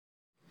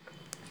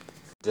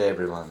Day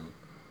everyone,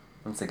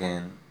 once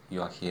again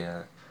you are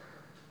here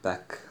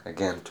back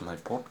again to my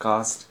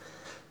podcast.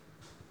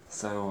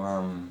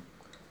 So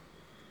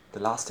the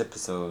last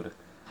episode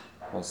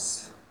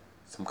was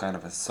some kind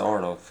of a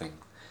sort of thing.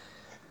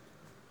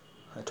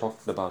 I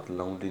talked about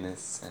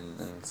loneliness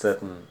and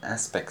certain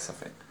aspects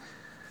of it.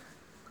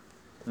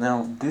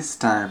 Now this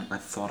time I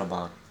thought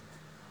about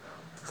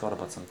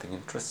something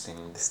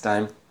interesting. This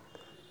time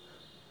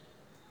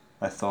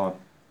I thought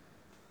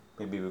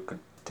maybe we could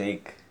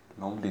take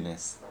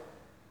loneliness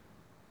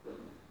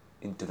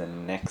into the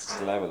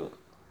next level.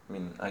 I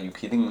mean, are you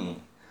kidding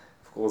me?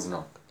 Of course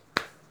not.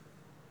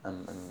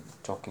 I'm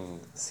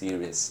talking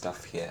serious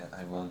stuff here.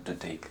 I want to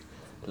take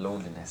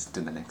loneliness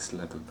to the next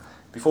level.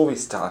 Before we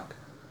start,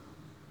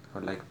 I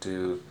would like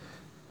to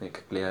make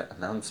a clear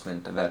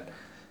announcement that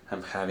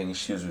I'm having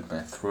issues with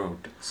my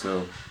throat.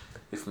 So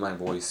if my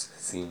voice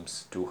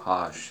seems too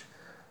harsh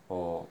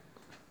or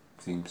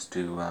seems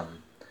too rough,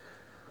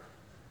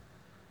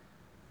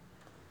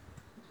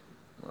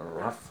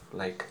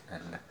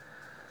 and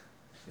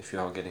if you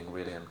are getting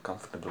really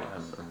uncomfortable,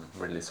 I'm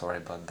really sorry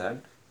about that.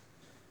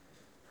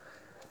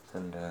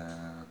 And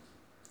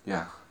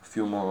yeah, a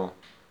few more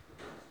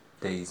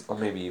days or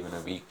maybe even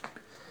a week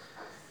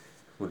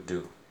would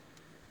do.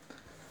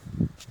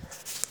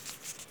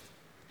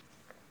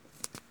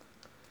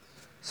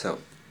 So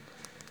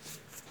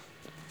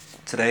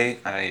today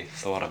I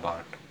thought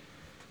about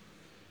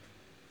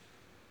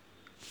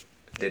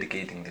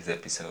dedicating this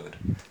episode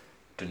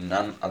to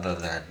none other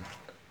than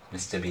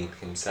Mr. Bean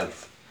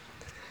himself.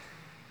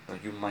 Now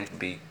you might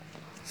be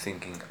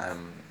thinking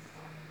I'm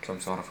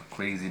some sort of a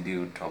crazy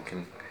dude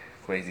talking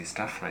crazy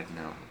stuff right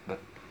now,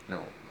 but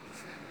no.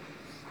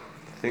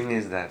 The thing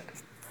is that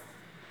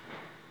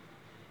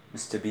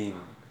Mr. Bean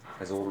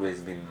has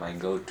always been my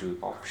go-to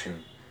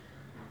option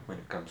when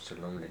it comes to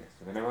loneliness.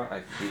 Whenever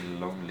I feel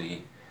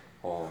lonely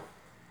or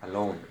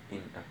alone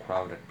in a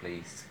crowded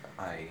place,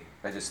 I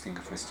just think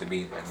of Mr.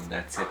 Bean and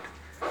that's it.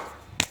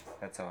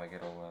 That's how I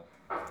get over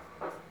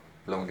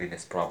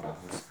loneliness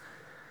problems.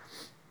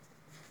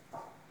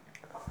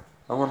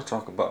 I want to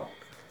talk about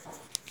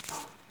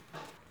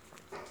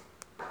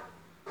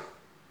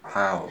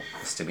how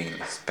Mr. Bean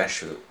is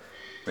special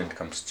when it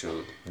comes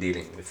to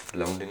dealing with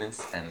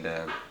loneliness and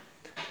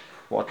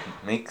what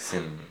makes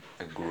him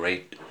a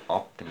great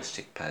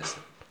optimistic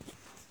person.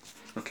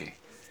 Okay,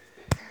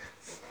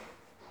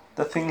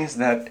 the thing is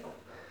that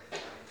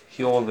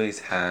he always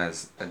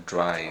has a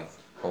drive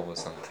over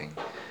something.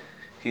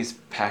 He's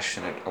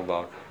passionate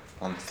about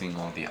one thing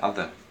or the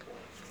other,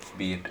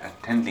 be it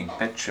attending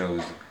pet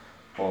shows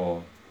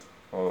or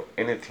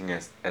anything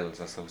else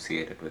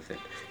associated with it.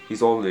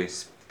 He's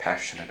always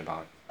passionate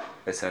about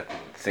a certain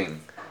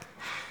thing.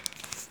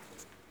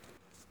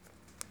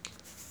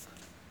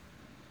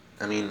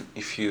 I mean,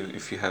 if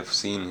you have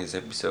seen his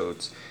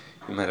episodes,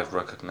 you might have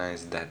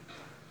recognized that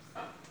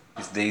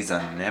his days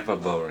are never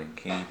boring.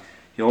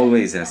 He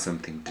always has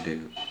something to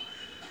do,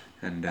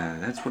 and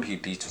that's what he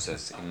teaches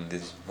us in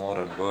this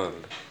modern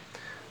world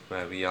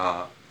where we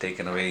are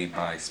taken away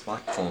by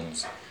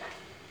smartphones.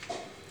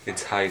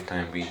 It's high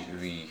time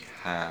we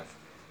have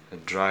a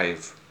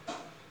drive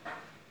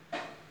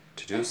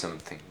to do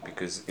something,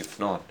 because if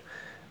not,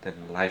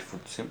 then life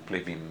would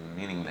simply be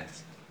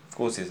meaningless. Of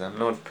course, yes, I'm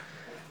not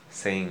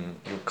saying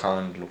you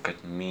can't look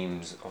at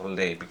memes all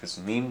day, because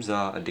memes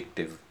are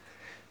addictive.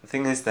 The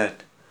thing is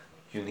that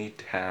you need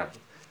to have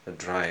a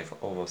drive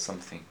over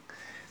something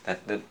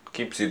that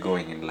keeps you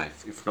going in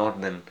life. If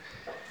not, then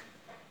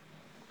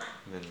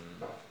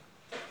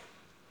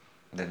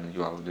then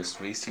you are just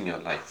wasting your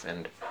life.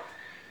 And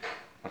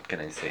what can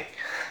I say?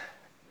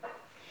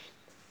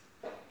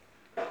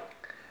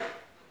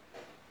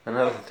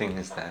 Another thing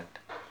is that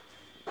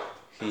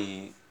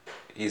he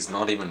he's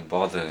not even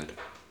bothered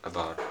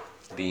about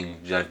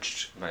being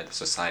judged by the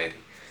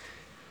society.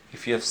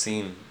 If you have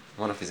seen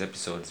one of his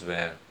episodes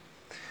where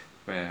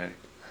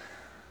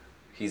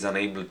he's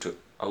unable to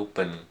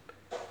open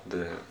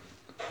the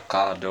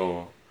car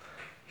door,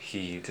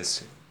 he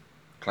just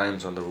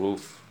climbs on the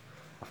roof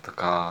of the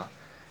car.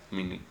 I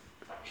mean,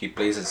 he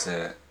places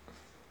a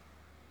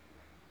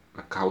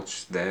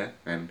couch there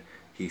and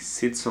he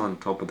sits on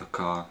top of the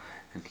car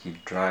and he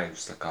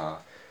drives the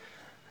car.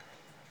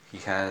 He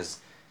has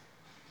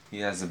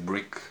a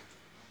brick.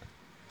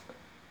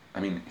 I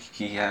mean,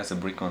 he has a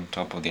brick on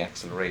top of the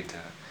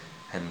accelerator,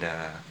 and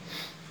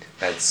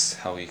that's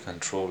how he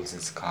controls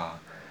his car.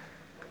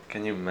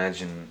 Can you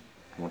imagine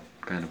what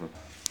kind of a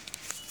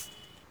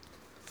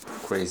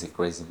crazy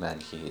man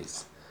he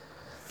is?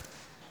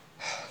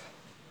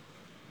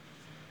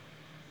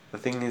 The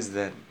thing is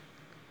that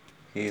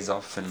he is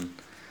often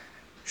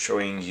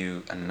showing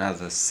you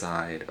another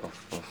side of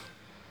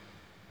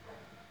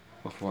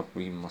what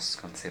we must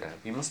consider.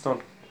 We must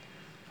not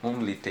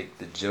only take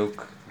the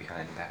joke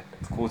behind that.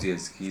 Of course,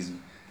 yes, he's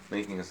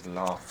making us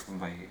laugh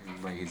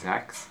by his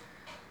acts,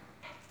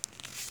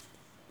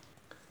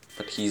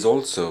 but he's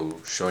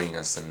also showing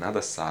us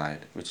another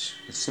side, which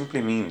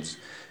simply means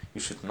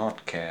you should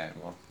not care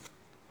what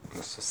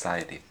the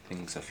society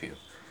thinks of you.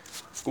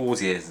 Of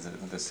course, yes,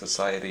 the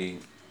society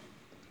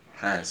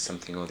has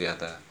something or the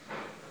other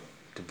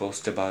to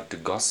boast about, to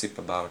gossip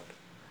about.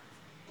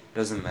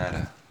 Doesn't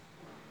matter.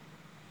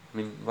 I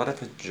mean,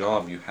 whatever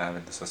job you have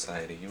in the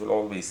society, you will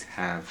always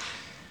have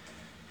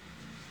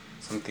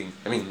something.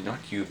 I mean,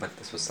 not you, but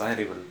the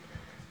society will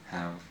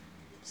have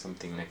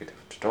something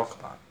negative to talk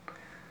about.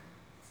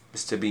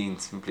 Mr. Bean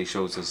simply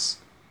shows us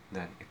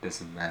that it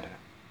doesn't matter.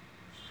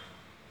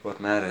 What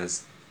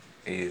matters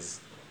is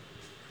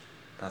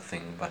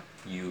nothing but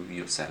you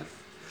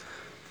yourself.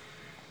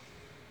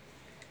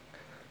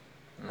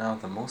 Now,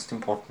 the most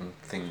important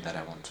thing that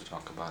I want to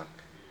talk about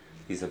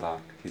is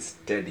about his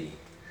teddy.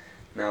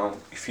 Now,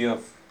 if you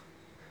have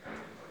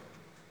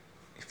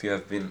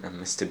been a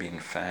Mr. Bean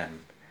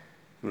fan,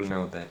 you will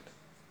know that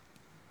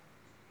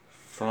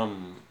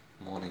from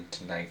morning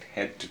to night,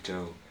 head to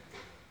toe,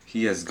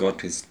 he has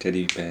got his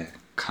teddy bear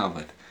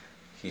covered.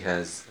 He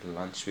has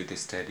lunch with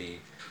his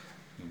teddy,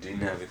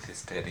 dinner with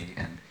his teddy,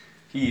 and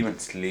he even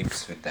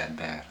sleeps with that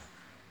bear.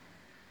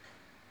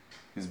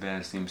 His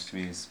bear seems to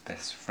be his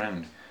best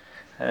friend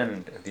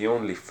and the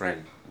only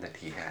friend that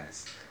he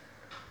has.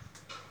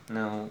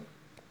 Now,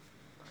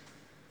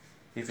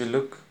 if you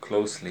look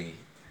closely,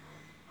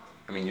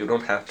 I mean, you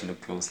don't have to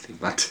look closely,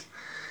 but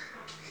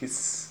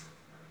his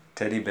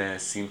teddy bear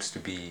seems to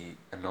be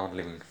a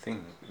non-living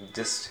thing. It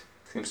just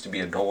seems to be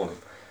a doll.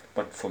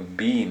 But for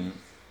Bean,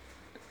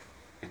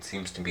 it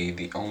seems to be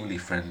the only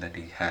friend that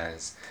he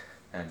has,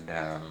 and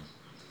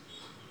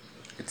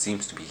it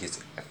seems to be his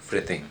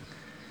everything.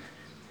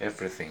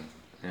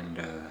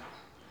 And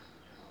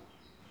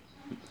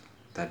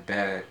that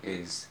bear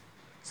is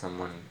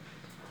someone.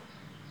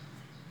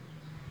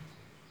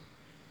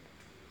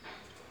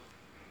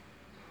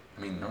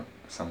 I mean, not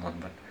someone,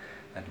 but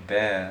that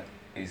bear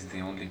is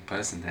the only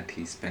person that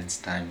he spends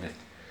time with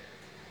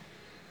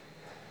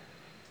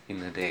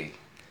in a day.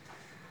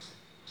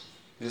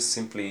 This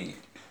simply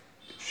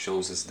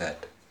shows us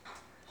that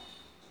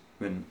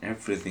when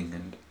everything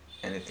and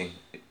anything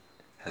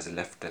has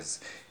left us,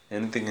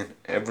 anything and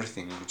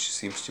everything which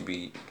seems to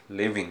be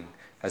living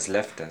has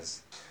left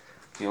us,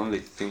 the only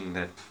thing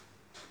that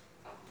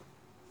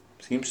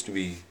seems to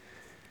be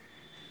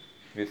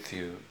with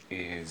you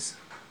is,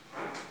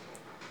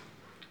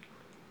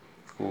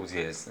 of course,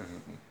 yes,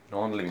 and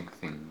non-living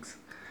things.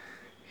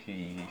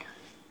 He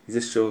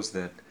just shows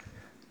that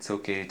it's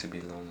okay to be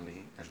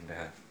lonely, and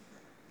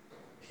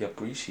he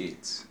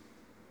appreciates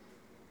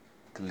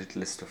the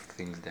littlest of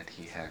things that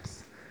he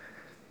has.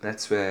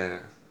 That's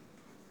where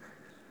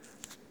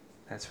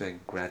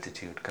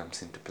gratitude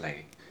comes into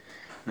play.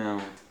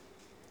 Now,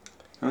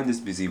 in this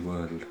busy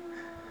world,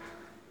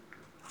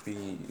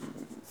 we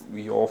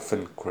we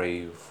often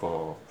crave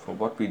for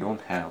what we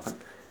don't have. But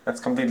that's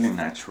completely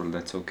natural.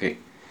 That's okay.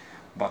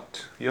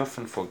 But we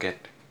often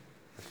forget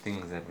the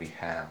things that we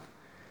have,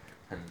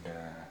 and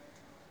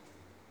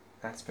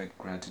that's where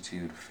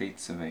gratitude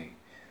fades away.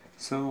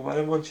 So what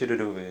I want you to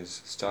do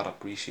is start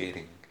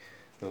appreciating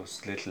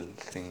those little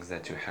things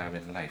that you have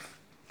in life.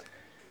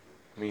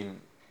 I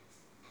mean,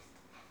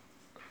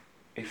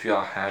 if you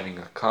are having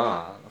a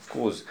car, of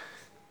course,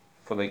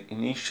 for the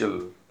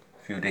initial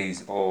few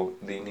days or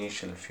the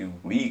initial few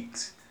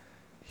weeks,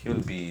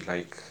 you'll be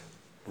like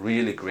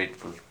really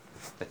grateful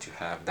that you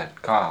have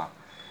that car.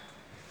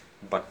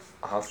 But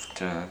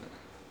after,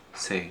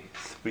 say,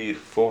 3 to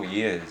 4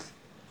 years,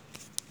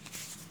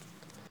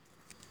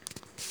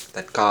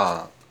 that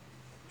car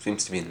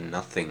seems to be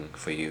nothing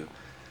for you,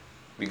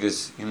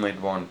 because you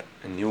might want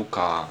a new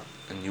car,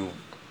 a new,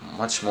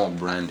 much more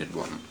branded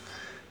one.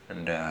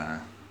 And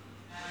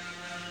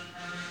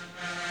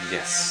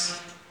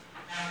yes,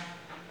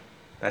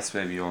 that's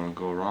where we all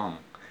go wrong.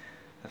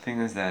 The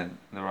thing is that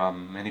there are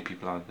many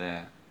people out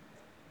there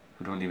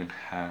who don't even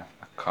have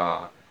a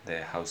car,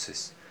 their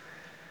houses.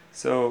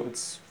 So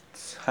it's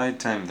high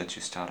time that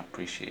you start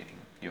appreciating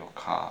your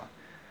car.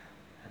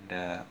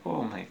 And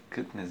oh my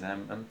goodness,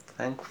 I'm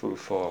thankful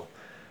for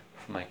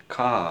my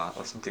car,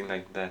 or something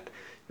like that.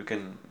 You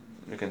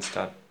can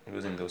start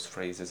using those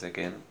phrases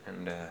again,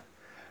 and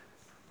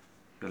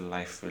your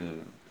life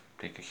will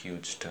take a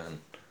huge turn.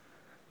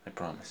 I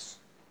promise.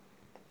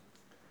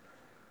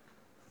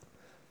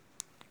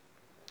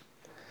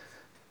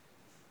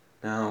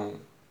 Now,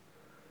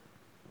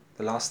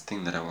 the last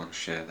thing that I want to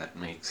share that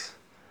makes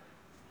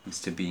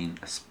Mr. Bean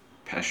a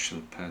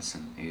special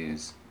person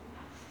is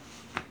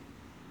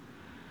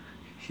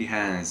he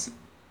has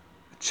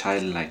a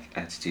childlike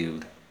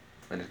attitude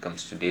when it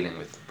comes to dealing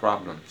with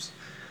problems.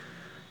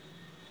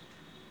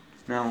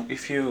 Now,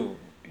 if you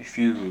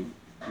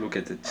look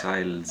at the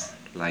child's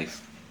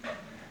life,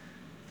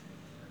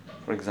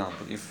 for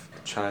example, if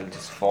the child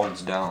just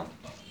falls down,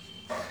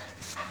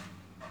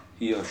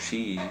 he or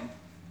she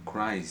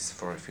cries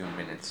for a few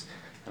minutes,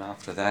 and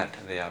after that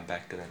they are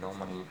back to their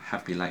normal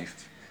happy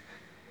life.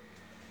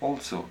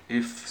 Also,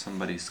 if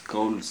somebody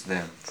scolds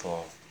them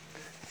for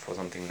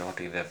something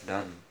naughty they've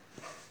done,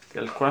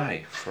 they'll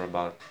cry for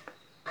about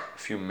a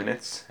few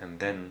minutes, and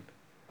then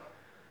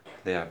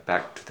they are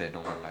back to their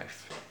normal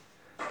life.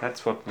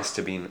 That's what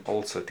Mr. Bean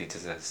also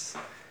teaches us.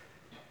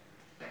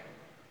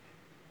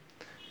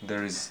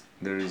 there is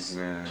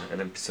an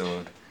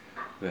episode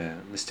where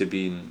Mr.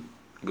 Bean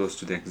goes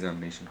to the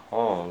examination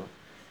hall.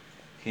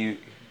 He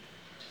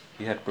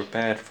he had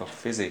prepared for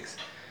physics,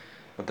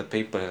 but the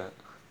paper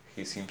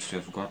he seems to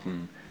have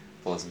gotten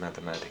was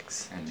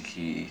mathematics, and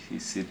he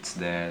sits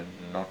there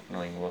not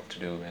knowing what to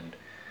do and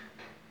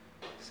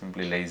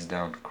simply lays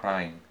down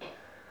crying.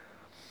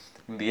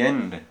 In the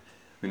end,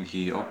 when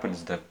he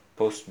opens the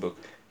post book,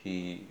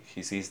 he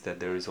sees that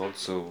there is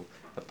also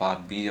a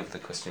part B of the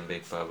question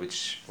paper,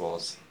 which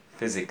was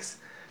physics,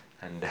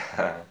 and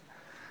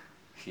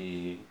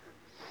he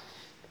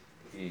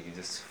he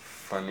just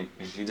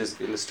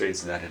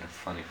illustrates that in a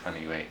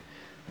funny way.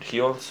 But he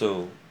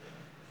also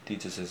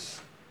teaches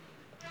us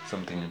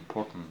something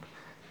important,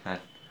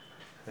 that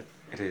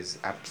it is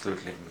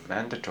absolutely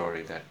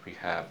mandatory that we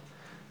have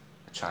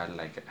a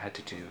childlike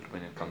attitude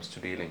when it comes to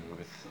dealing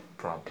with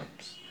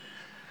problems.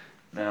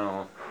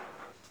 Now,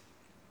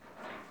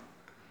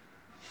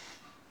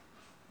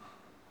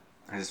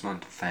 I just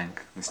want to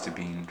thank Mr.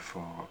 Bean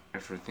for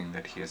everything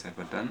that he has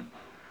ever done,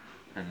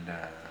 and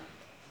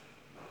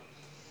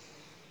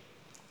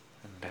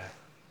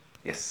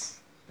yes,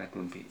 that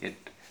will be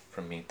it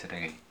from me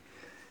today.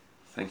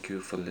 Thank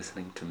you for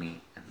listening to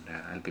me, and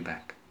I'll be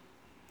back.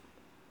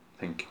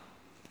 Thank you.